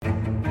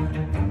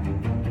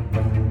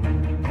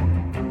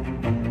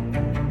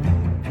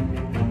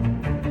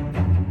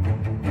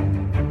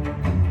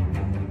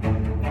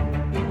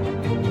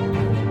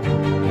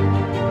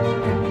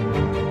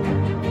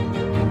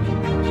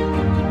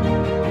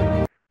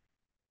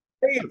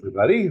Hey,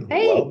 everybody.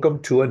 Hey,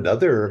 Welcome to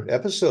another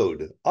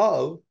episode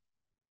of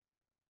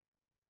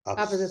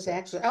opposite Opposite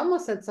Saxes. Saxes. I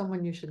almost said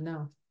someone you should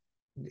know.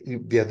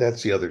 Yeah,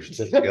 that's the other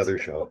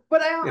show.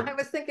 But Yeah. I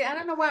was thinking, I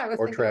don't know why I was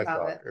Or thinking Trash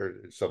about Talk it.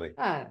 or something.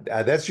 Uh,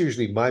 That's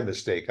usually my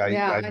mistake. I,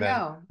 yeah, I I mess,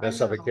 know, I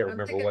mess up. I know. can't I'm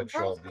remember thinking, what show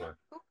I'm Rosalind,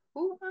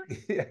 who am I?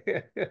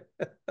 doing.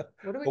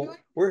 What are we doing? Well,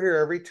 we're here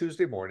every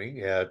Tuesday morning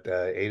at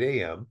 8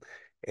 a.m.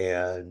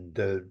 and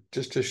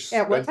just to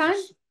At what spend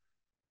time?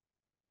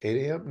 8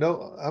 a.m.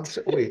 No,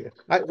 wait.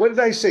 What did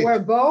I say? We're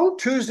both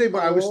Tuesday. a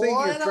I was thinking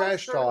of little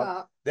Trash stirred Talk.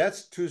 up.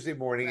 That's Tuesday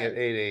morning at Right,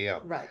 8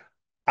 a.m. right.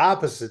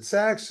 Opposite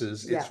Saxes,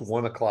 it's Yes,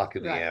 1 o'clock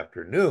in the right.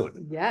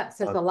 afternoon Yes,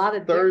 there's on a lot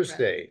of difference.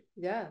 Thursday.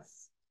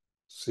 Yes.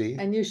 See?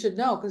 And you should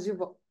know because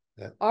you've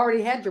That-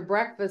 already had your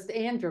breakfast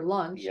and your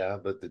lunch. yeah,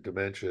 but the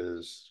dementia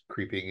is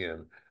creeping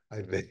in,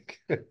 I think.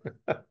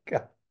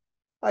 God,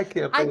 I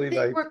can't I believe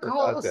think I we're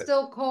forgot cold, that.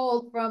 still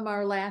cold from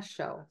our last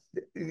show.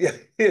 Yeah,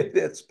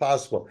 it's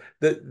possible.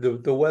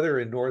 The weather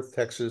in North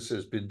Texas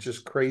has been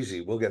just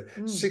crazy. We'll get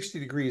Mm. 60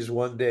 degrees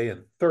one day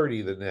and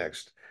 30 the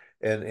next.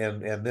 And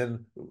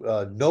then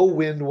no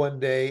wind one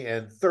day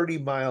and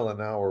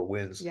 30-mile-an-hour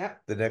winds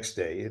Yep. the next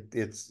day.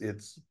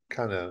 It's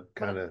kind of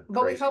But we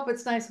crazy. hope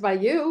it's nice by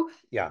you,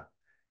 Yeah.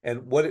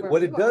 And what it wherever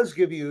what it you are. does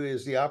give you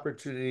is the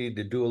opportunity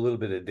to do a little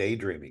bit of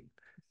daydreaming.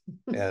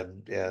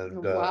 And we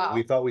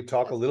Wow, thought we'd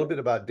talk a that's little good. bit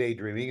about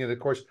daydreaming. And of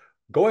course,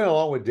 going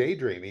along with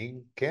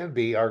daydreaming can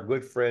be our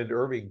good friend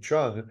Irving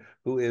Chung,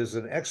 who is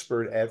an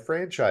expert at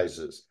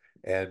franchises.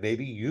 And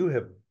maybe you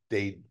have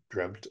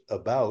daydreamt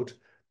about,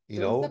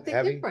 Doing something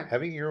having different.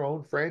 having your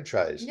own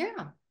franchise.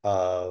 Yeah.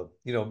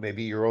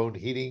 Maybe your own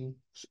heating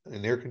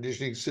and air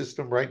conditioning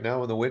system right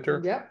now in the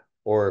winter, Yep.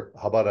 or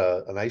how about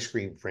an ice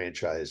cream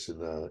franchise in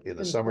the In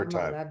the summer,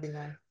 summertime? that'd be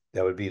nice.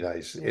 That would be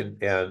nice. Yeah.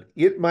 And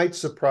it might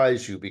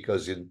surprise you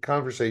because in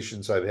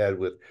conversations I've had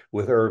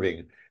with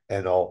Irving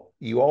and all,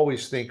 you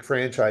always think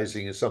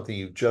franchising is something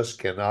you just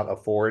cannot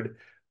afford.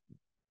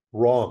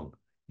 Wrong.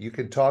 You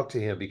can talk to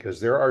him because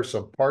there are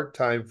some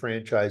part-time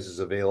franchises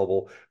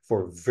available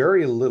for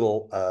very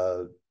little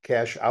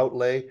cash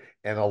outlay,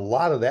 and a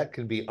lot of that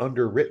can be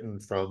underwritten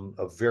from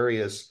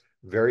various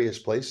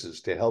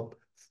places to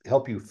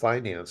help you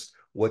finance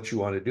what you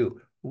want to do.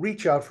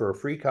 Reach out for a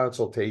free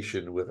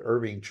consultation with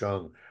Irving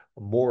Chung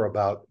more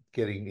about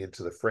getting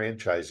into the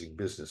franchising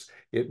business.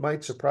 It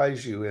might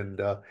surprise you,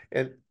 and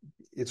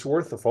it's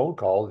worth a phone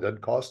call. It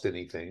doesn't cost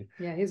anything.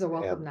 Yeah, he's a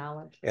wealth of And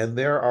knowledge. and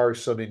there are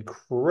some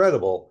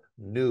incredible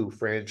new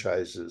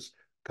franchises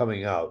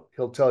coming out.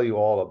 He'll tell you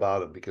all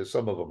about them because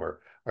some of them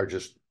are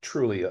just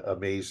truly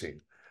amazing.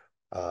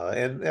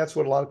 And that's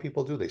what a lot of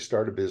people do. They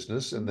start a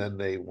business and Mhm. then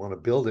they want to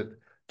build it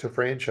to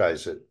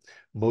franchise it.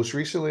 Most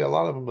recently, a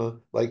lot of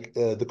them, like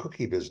the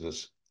cookie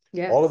business.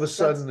 All of a Yes,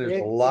 that's sudden, there's a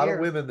big lot of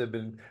here. women that have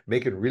been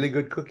making really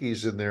good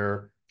cookies in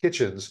their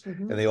kitchens, and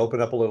Hmm. they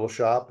open up a little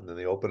shop, and then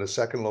they open a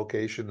second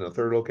location and a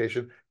third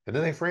location, and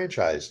then they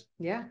franchise.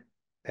 Yeah,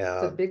 it's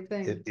a Uh, big it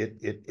thing. it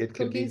it it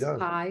can be Cookies, done.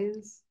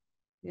 pies.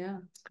 Yeah,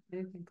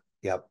 anything.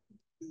 Yep.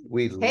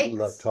 We love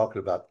Cakes, talking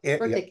about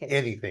birthday cakes.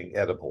 anything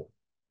edible,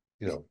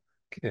 you know,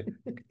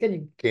 Can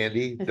you?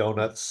 candy,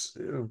 donuts,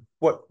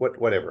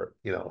 whatever.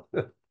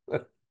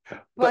 But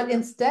But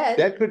instead,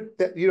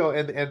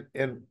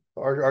 and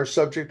our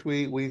subject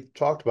we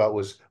talked about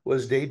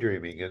was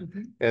daydreaming,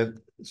 mhm,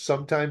 and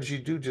sometimes you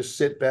do just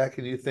sit back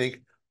and you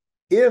think,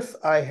 if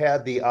I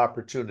had the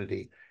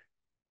opportunity.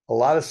 A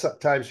lot of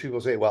times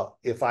people say, well,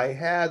 if I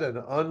had an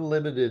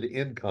unlimited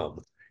income,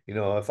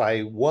 if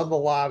I won the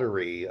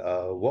lottery,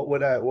 what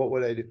would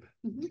I do?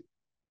 mhm,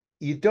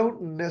 You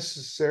don't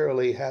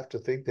necessarily have to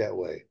think that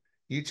way.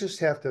 You just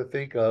have to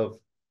think of,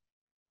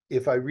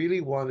 if I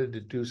really wanted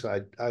to do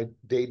so, I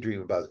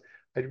daydream about it.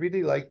 I'd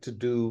really like to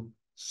do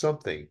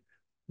something.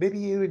 Maybe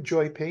you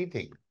enjoy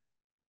painting.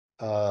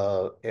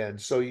 And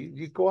so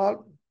you go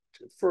out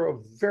for a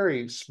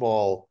very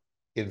small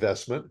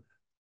investment,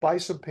 buy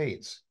some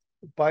paints,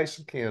 buy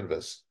some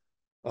canvas,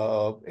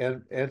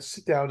 and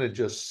sit down and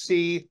just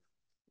see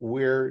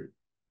where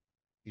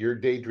your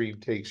daydream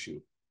takes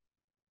you.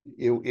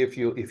 If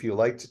you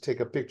like to take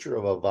a picture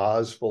of a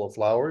vase full of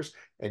flowers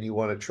and you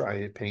want to try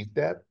and paint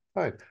that,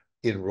 fine.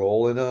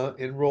 Enroll in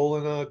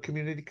a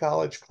community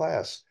college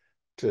class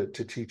to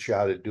teach you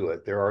how to do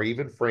it. There are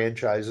even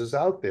franchises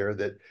out there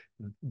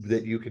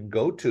that you can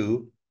go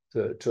to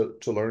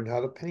learn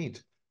how to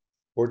paint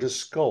or to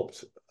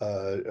sculpt,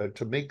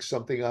 to make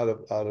something out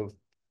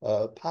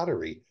of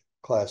pottery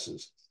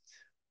classes.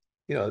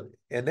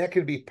 And that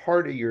can be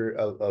part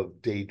of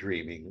of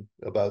daydreaming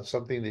about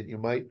something that you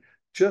might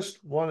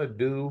just want to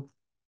do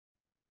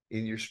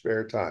in your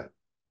spare time,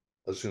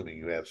 assuming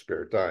you have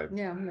spare time.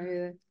 yeah,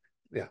 maybe.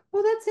 Yeah.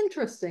 Well, that's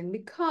interesting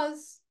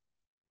because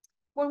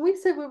when we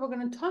said we were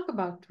going to talk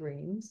about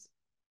dreams,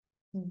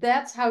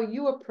 that's how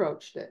you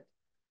approached it.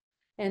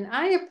 And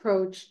I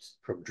approached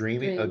From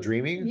dreaming,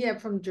 dreaming. yeah,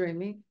 from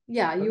dreaming.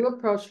 Yeah, you Okay.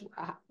 approached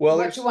Well,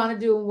 what you there's want to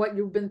do and what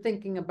you've been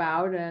thinking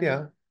about. And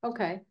yeah,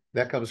 okay,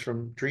 that comes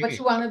from what dreaming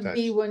you want to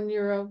be sometimes. when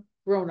you're a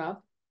grown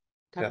up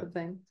type Yeah. of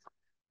thing.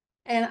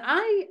 And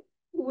I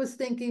was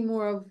thinking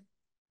more of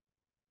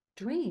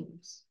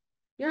dreams.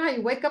 You know how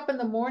you wake up in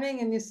the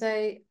morning and you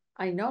say,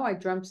 I know I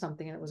dreamt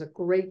something and it was a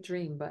great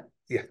dream, but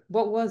Yeah,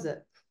 what was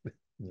it?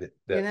 You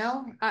that's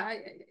know,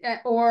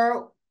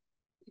 or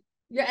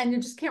yeah, and you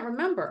just can't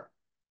remember.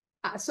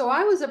 So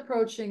I was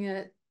approaching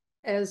it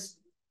as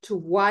to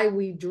why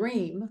we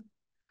dream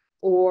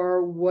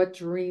or what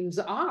dreams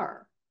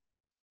are.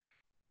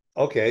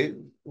 okay.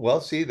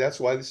 Well, see, that's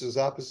why this is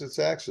opposite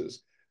Saxes,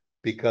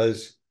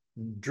 because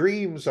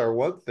dreams are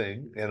one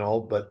thing and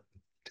all, but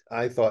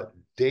I thought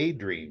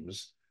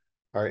daydreams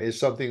are is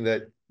something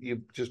that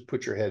you just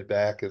put your head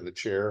back in the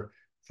chair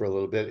for a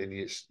little bit and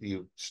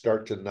you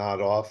start to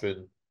nod off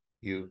and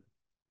you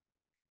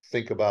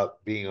think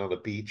about being on the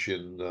beach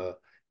in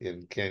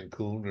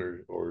Cancun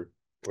or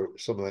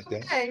something like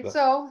that. Okay, But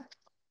so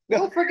no,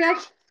 we'll forget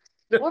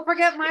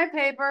my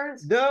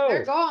papers. They're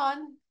no, gone.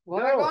 Well,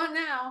 they're no, gone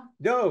now.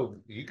 no.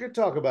 You could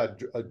talk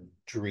about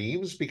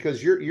dreams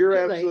because you're Too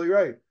late. absolutely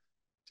right.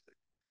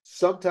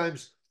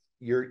 Sometimes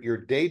your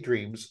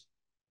daydreams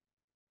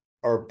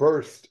are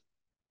birthed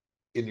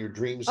in your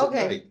dreams at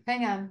Okay, night.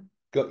 hang on.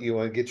 Go, you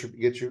want to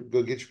get your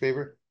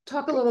paper?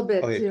 Talk a little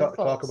bit to Okay, your talk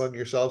folks. among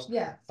yourselves.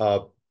 Yeah.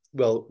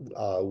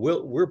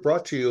 We're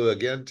brought to you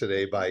again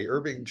today by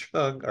Irving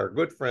Chung, our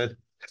good friend.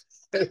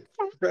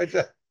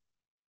 Brenda,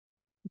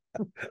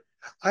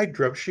 I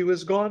dreamt she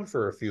was gone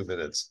for a few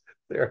minutes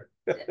there.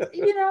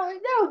 You know,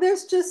 no, I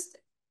there's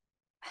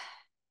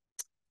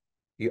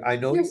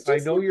know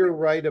you're different.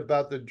 right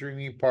about the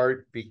dreamy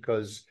part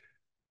because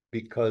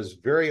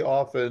very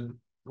often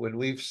when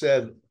we've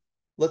said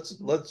let's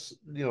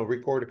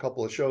record a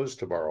couple of shows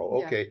tomorrow.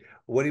 Yeah. Okay,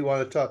 what do you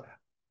want to talk?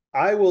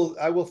 I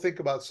will think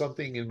about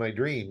something in my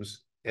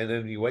dreams, and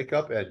then you wake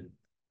up and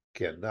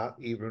cannot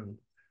even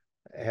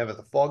have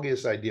the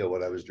foggiest idea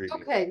what I was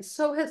dreaming about. Okay,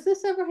 so has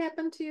this ever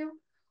happened to you?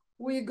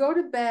 Where you go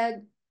to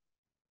bed,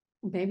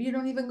 maybe you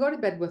don't even go to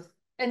bed with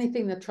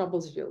anything that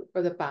troubles you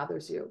or that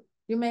bothers you.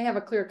 You may have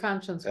a clear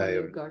conscience I when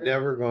you have go to bed.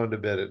 never gone to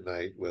bed at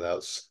night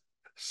without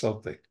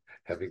something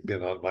having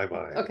been on my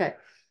mind. Okay.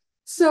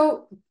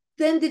 So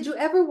then did you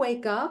ever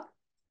wake up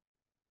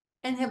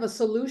and have a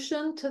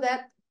solution to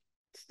that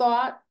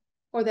thought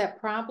or that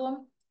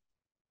problem?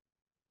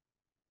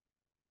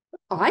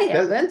 I That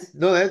haven't,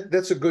 no,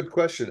 that's a good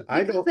question.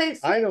 because they I say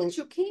that don't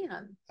you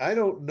can. I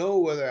don't know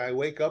whether I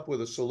wake up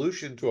with a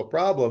solution to a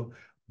problem,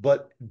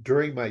 but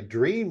during my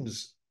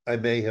dreams, I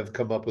may have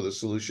come up with a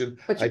solution.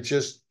 But I you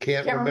just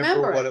can't can't remember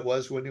remember what it. it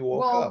was when you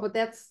woke Well,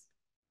 up.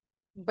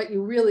 but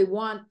you really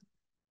want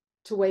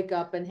to wake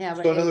up and have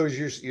So in other words,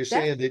 you're that's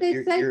saying what that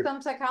they say,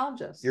 some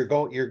psychologists. you're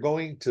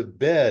going to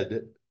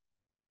bed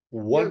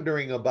You're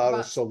wondering about a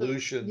about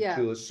solution yeah.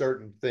 to a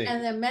certain thing.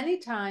 And then many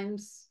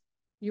times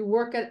you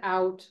work it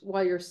out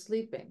while you're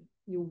sleeping.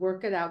 You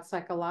work it out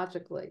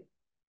psychologically.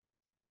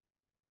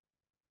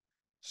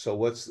 So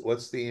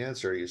what's the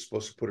answer? Are you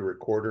supposed to put a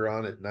recorder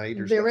on at night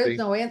or There is something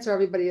no answer.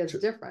 Everybody is to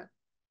different.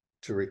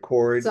 to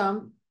record?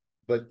 Some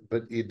But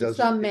some it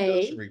doesn't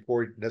may.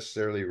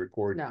 necessarily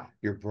record No,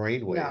 your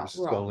brain no, waves. It's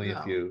well, only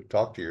if no. you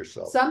talk to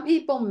yourself. Some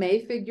people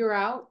may figure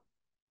out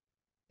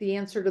the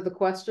answer to the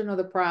question or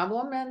the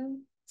problem,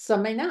 and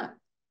some may not.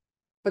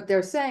 But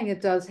they're saying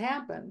it does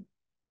happen.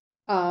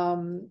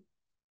 Um,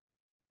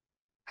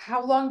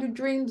 how long do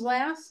dreams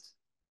last?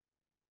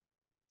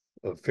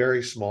 A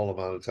very small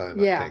amount of time,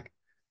 I Yeah, think.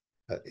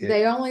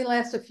 they only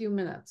last a few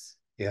minutes,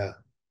 Yeah,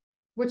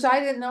 which I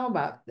didn't know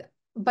about.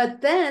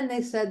 But then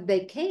they said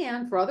they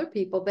can, for other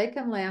people, they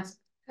can last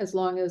as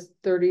long as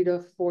 30 to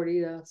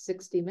 40 to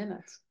 60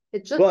 minutes.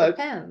 It just but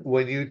depends.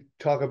 when you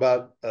talk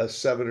about a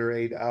 7 or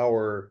 8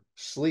 hour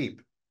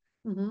sleep,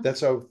 Mhm.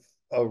 that's a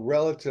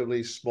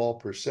relatively small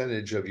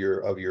percentage of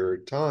your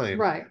time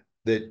Right.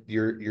 that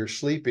you're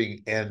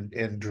sleeping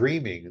and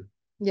dreaming.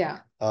 Yeah.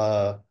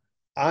 Uh,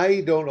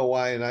 I don't know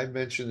why, and I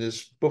mentioned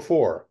this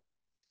before,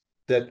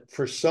 that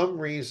for some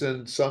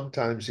reason,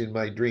 sometimes in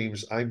my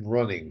dreams, I'm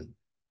running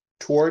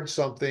towards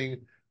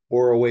something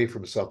or away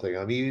from something.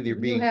 I'm either You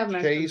being have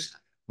mentioned chased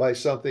by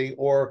something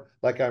or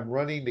like I'm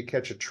running to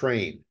catch a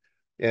train.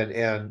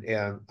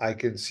 And I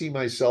can see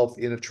myself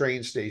in a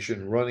train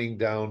station running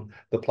down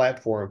the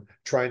platform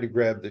trying to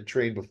grab the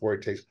train before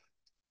it takes.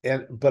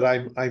 And but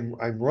I'm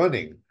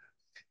running.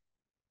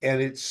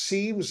 And it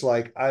seems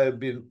like I'm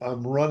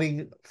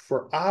running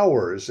for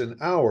hours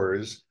and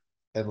hours.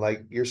 And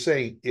like you're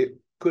saying, it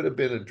could have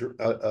been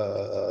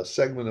a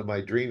segment of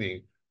my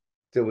dreaming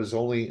that was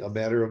only a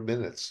matter of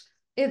minutes.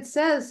 it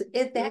says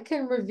it that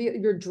can reveal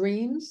your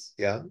dreams,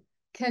 Yeah.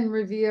 can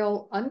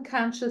reveal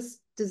unconscious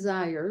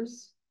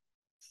desires,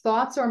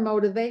 thoughts, or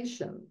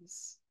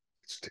motivations.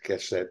 It's to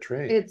catch that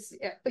train. It's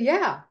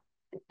yeah.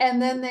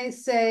 And then they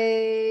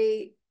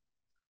say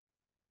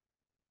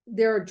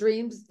there are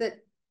dreams that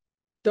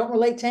don't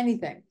relate to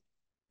anything,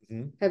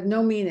 Mhm. have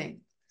no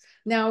meaning.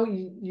 Now,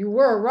 you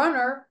were a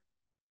runner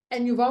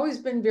and you've always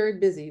been very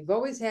busy. You've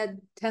always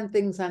had 10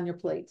 things on your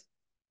plate.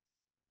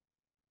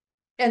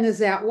 And is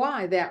that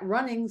why that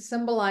running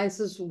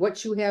symbolizes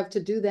what you have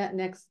to do that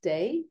next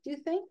day, do you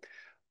think?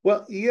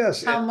 Well,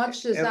 yes, How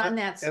much is and on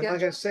that and like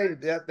I schedule say,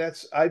 there?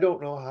 that's I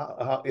don't know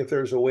how if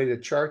there's a way to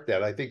chart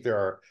that. I think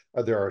there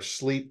are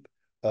sleep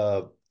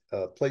uh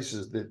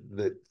places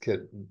that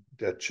can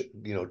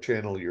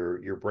channel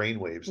your brain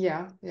waves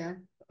Yeah, yeah,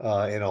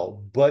 and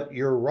all. But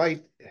you're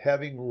right,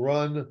 having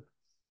run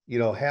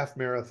half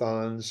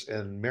marathons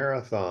and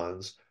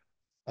marathons,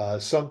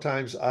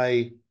 sometimes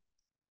I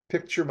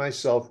picture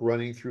myself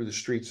running through the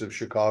streets of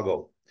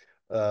Chicago,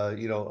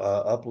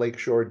 up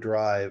Lakeshore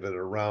Drive and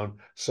around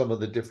some of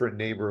the different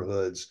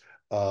neighborhoods.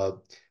 Uh,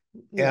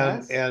 and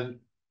yes, and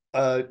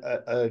uh,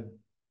 uh,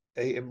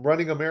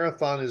 running a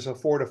marathon is a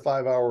 4 to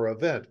 5 hour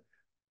event,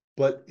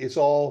 but it's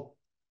all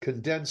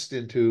condensed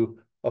into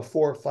a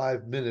 4 or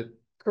 5 minute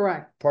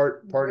correct.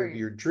 part of Great.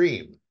 your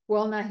dream.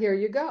 Well, now here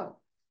you go.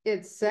 It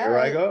Here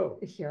I said, go.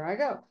 here I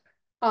go.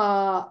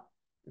 Uh,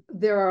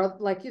 there are,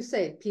 like you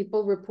say,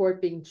 people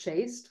report being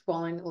chased,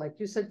 falling, like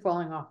you said,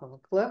 falling off of a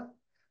cliff,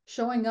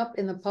 showing up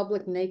in the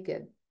public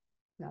naked.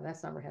 Now,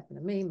 that's never happened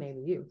to me,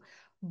 maybe you.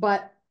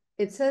 But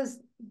it says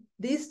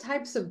these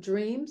types of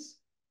dreams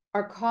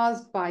are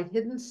caused by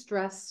hidden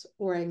stress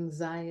or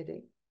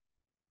anxiety.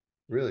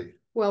 Really?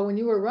 Well, when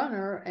you were a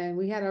runner and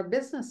we had our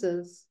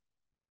businesses,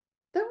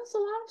 there was a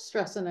lot of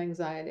stress and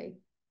anxiety,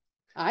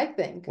 I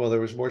think. Well, there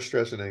was more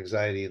stress and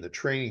anxiety in the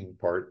training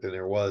part than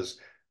there was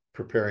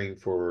preparing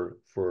for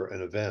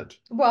an event.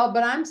 Well,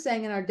 but I'm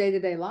saying in our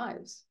day-to-day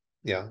lives,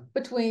 Yeah.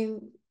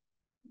 between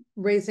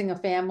raising a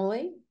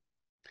family,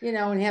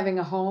 and having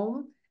a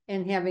home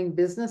and having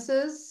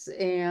businesses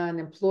and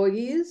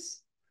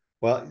employees.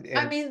 Well, I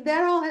and mean,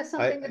 that all has I,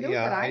 something to do with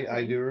yeah, it, I I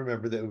think. do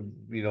remember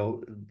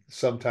that,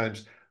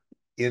 sometimes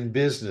in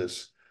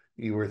business,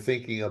 you were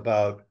thinking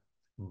about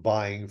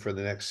buying for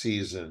the next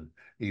season.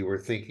 You were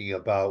thinking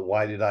about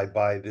why did I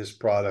buy this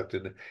product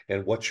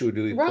and what should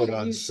we put Right,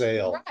 on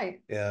sale? right,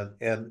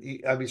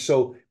 And I mean,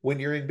 so when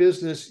you're in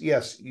business,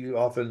 yes, you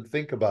often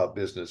think about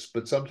business,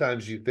 but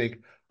sometimes you think,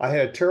 I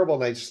had a terrible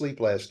night's sleep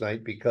last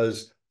night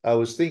because I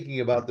was thinking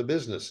about the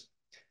business.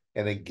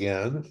 And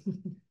again,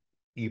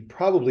 you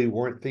probably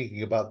weren't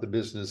thinking about the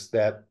business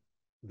that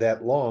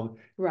long.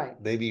 right.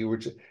 Maybe you were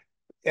just,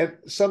 and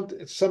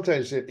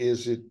sometimes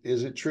is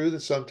it true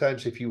that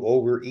sometimes if you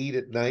overeat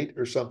at night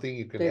or something,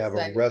 you can They have a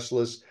say,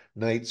 restless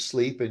night's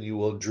sleep and you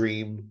will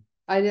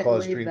I didn't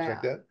cause read dreams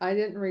like that. that? I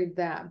didn't read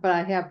that, but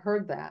I have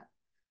heard that.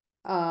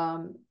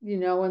 And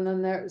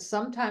then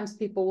sometimes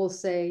people will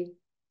say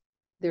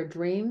their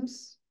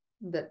dreams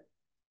that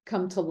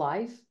come to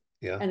life,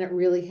 Yeah, and it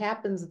really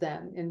happens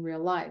then in real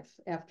life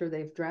after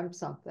they've dreamt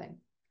something.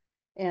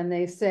 And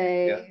they yeah.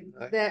 say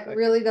that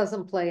really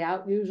doesn't play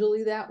out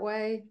usually that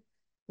way.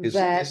 Isn't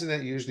That,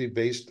 that usually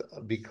based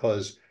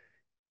because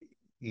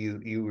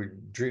you were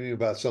dreaming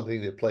about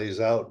something that plays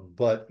out,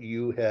 but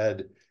you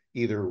had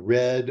either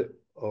read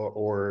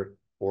or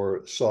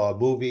saw a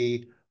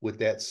movie with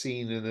that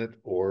scene in it,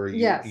 or you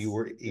yes,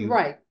 were you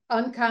right.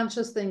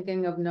 Unconscious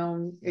thinking of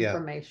known yeah.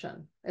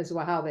 information is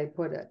how they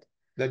put it.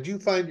 Now, do you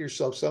find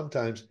yourself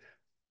sometimes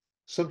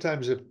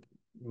if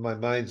my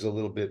mind's a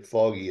little bit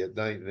foggy at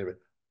night and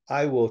everything,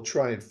 I will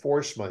try and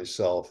force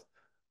myself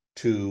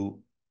to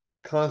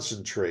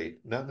concentrate,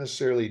 not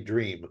necessarily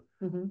dream,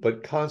 Mhm.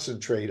 but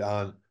concentrate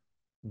on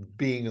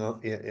being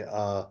on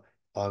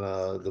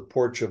the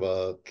porch of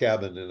a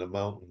cabin in the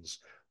mountains,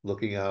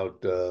 looking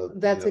out,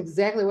 That's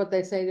exactly what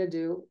they say to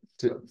do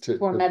for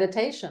to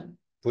meditation.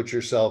 put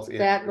yourself in,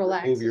 That remove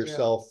relaxes you.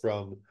 yourself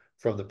from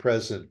the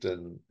present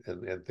and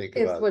think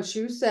It's about what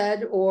you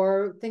said,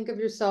 or think of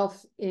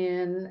yourself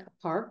in a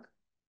park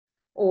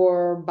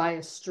or by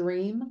a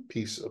stream.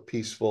 a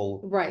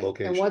peaceful Right. And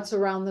location. what's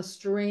around the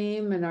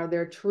stream, and are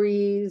there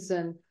trees?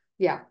 And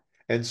yeah,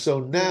 And so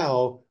yeah.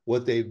 now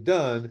what they've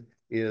done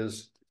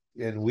is,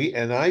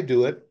 and I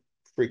do it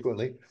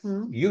frequently,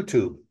 Hmm.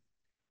 YouTube.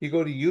 You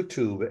go to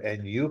YouTube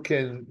and you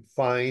can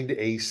find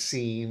a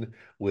scene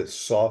with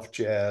soft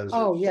jazz or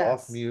Oh,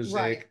 soft yes. Right,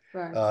 music,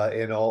 right.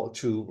 and all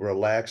to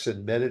relax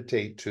and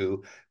meditate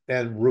to,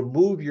 and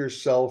remove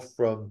yourself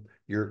from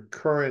your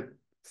current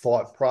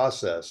thought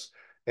process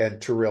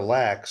and to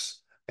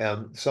relax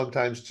and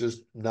sometimes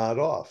just nod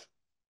off.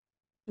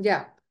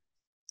 Yeah,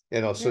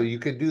 So yeah. you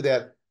can do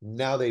that.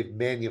 Now they've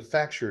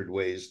manufactured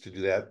ways to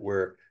do that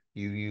where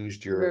you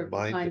used your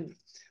mind. Behind,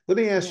 Let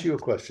me ask yeah. you a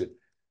question.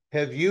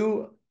 Have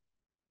you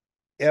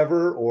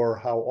ever, or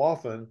how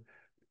often,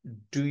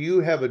 do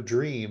you have a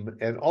dream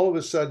and all of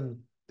a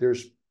sudden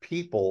there's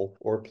people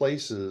or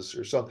places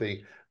or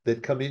something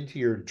that come into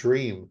your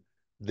dream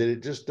that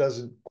it just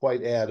doesn't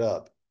quite add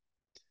up?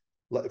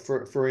 Like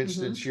for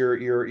instance, Hmm.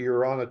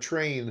 you're on a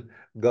train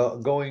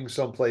going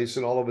someplace,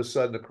 and all of a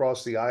sudden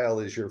across the aisle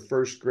is your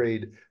first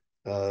grade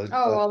Oh,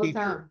 all the teacher,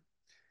 time.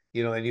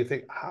 and you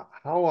think,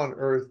 how on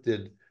earth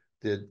did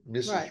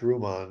Mrs. Right,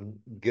 Ruman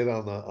get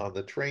on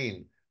the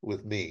train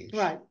with me?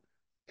 right.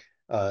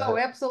 Uh, Oh,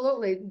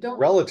 absolutely. Don't,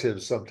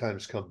 relatives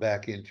sometimes come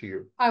back into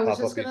your I was pop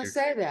just up in gonna your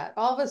say dreams. that.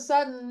 All of a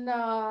sudden,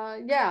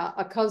 yeah,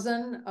 a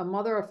cousin, a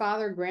mother, a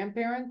father,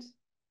 grandparent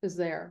is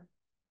there.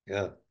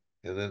 Yeah,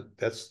 and then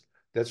that's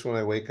when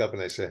I wake up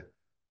and I say,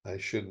 I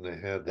shouldn't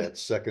have had that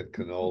second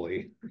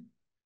cannoli.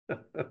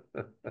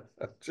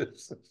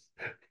 Just,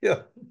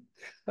 yeah.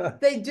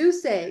 They do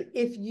say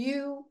if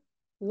you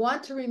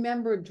want to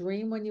remember a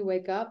dream when you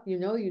wake up, you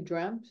know you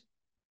dreamt,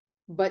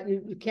 but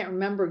you can't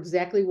remember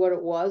exactly what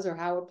it was or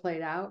how it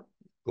played out.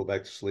 Go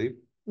back to sleep.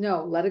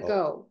 No, let it Oh,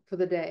 go for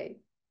the day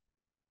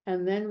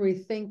and then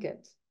rethink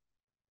it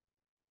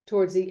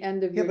towards the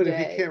end of yeah, your but if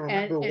you can't day.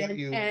 remember And what it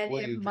you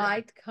dreamt,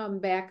 might come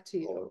back to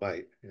oh, you. it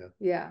might. Yeah,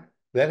 Yeah,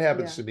 that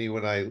happens yeah. to me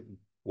when I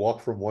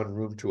walk from one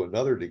room to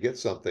another to get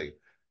something,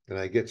 and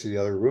I get to the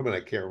other room and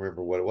I can't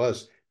remember what it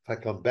was. If I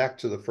come back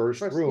to the first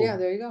First, yeah, room,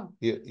 there you go.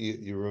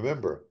 you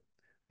remember.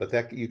 But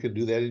that you can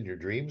do that in your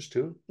dreams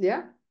too.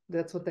 Yeah,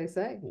 that's what they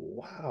say.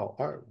 Wow.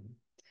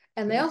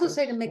 And they also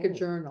say to That's make a cool.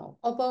 journal,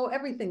 although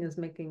everything is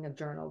making a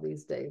journal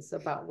these days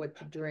about what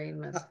you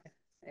dream.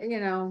 And, you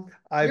know,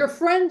 your I've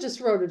friend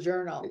just wrote a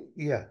journal.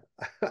 Yeah,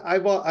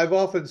 I've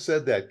often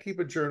said that. Keep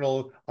a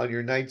journal on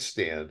your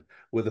nightstand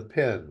with a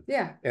pen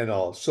Yeah. and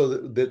all, so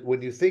that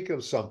when you think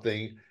of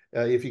something,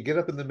 if you get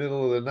up in the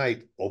middle of the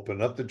night,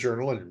 open up the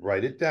journal and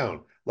write it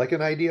down, like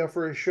an idea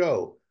for a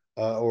show,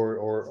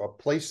 or a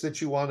place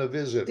that you want to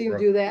visit, Do you or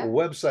do a that?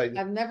 website.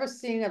 I've never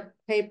seen a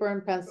paper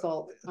and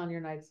pencil on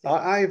your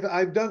nightstand.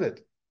 I've done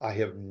it. I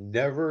have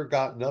never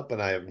gotten up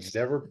and I have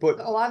never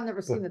Oh, I've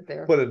never put seen it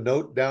there. put a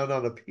note down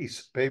on a piece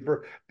of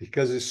paper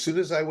because as soon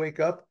as I wake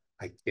up,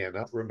 I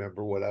cannot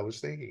remember what I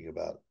was thinking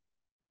about.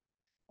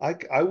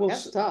 I will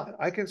That's tough.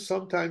 I can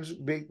sometimes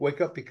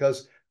wake up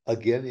because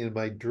again in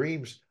my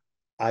dreams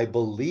I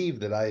believe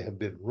that I have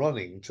been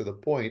running to the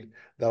point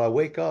that I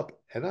wake up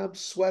and I'm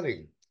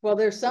sweating. Well,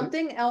 there's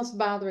something else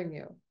bothering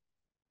you.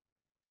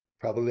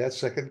 Probably that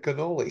second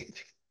cannoli.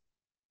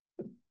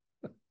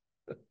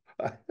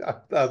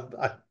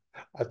 I,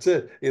 that's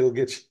it. It'll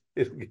get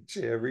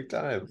you every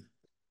time.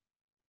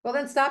 Well,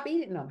 then stop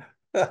eating them.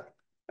 That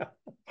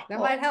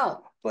might Oh,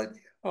 help. but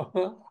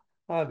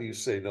how do you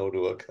say no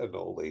to a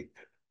cannoli?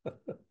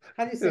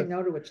 How do you say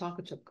no to a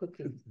chocolate chip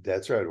cookie?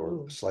 That's right, or a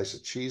Ooh. slice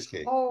of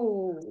cheesecake.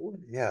 Oh,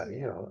 Yeah,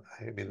 yeah.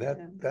 I mean Yeah,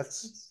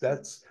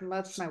 that's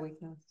my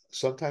weakness.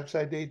 sometimes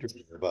I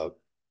daydream about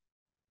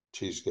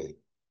cheesecake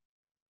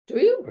Do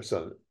you? or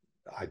something.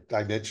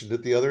 I mentioned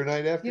it the other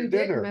night after You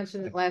did dinner.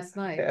 mention it last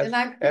night, As, and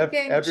I'm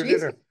thinking, after dinner,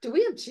 cheesecake? Do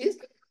we have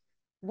cheesecake?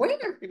 Where?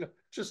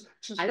 just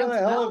I for don't the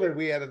hell of smell it, it.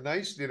 we had a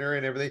nice dinner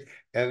and everything.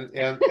 And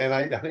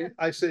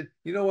I said,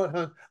 you know what,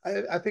 hon?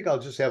 I think I'll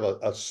just have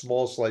a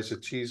small slice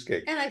of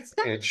cheesecake. And I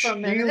stopped And for a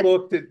she minute.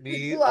 looked at It's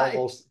me like,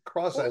 almost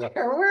cross-eyed.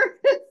 where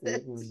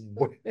is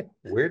Where, it?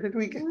 where did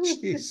we get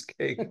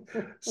cheesecake?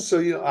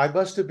 So, I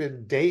must have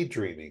been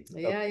daydreaming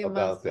Yeah, you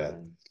about must that,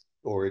 have.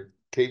 or it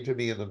came to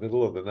me in the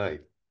middle of the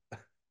night.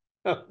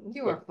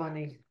 You are But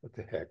funny. what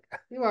the heck?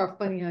 You are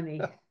funny,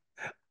 honey.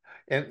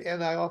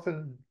 And I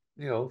often,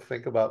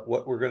 think about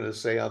what we're going to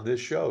say on this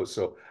show.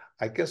 So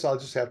I guess I'll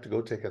just have to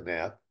go take a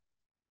nap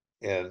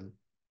and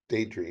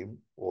daydream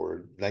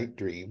or night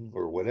dream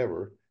or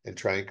whatever and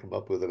try and come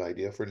up with an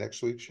idea for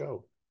next week's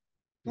show.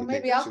 Well, You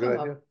think maybe that's I'll a come good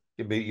idea?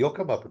 up. You'll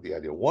come up with the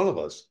idea. One of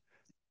us.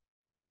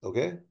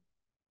 Okay,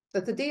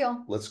 That's a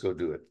deal. let's go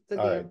do it. It's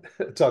a All right.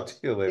 deal. Talk to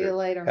you See you later.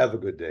 later. Have a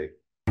good day.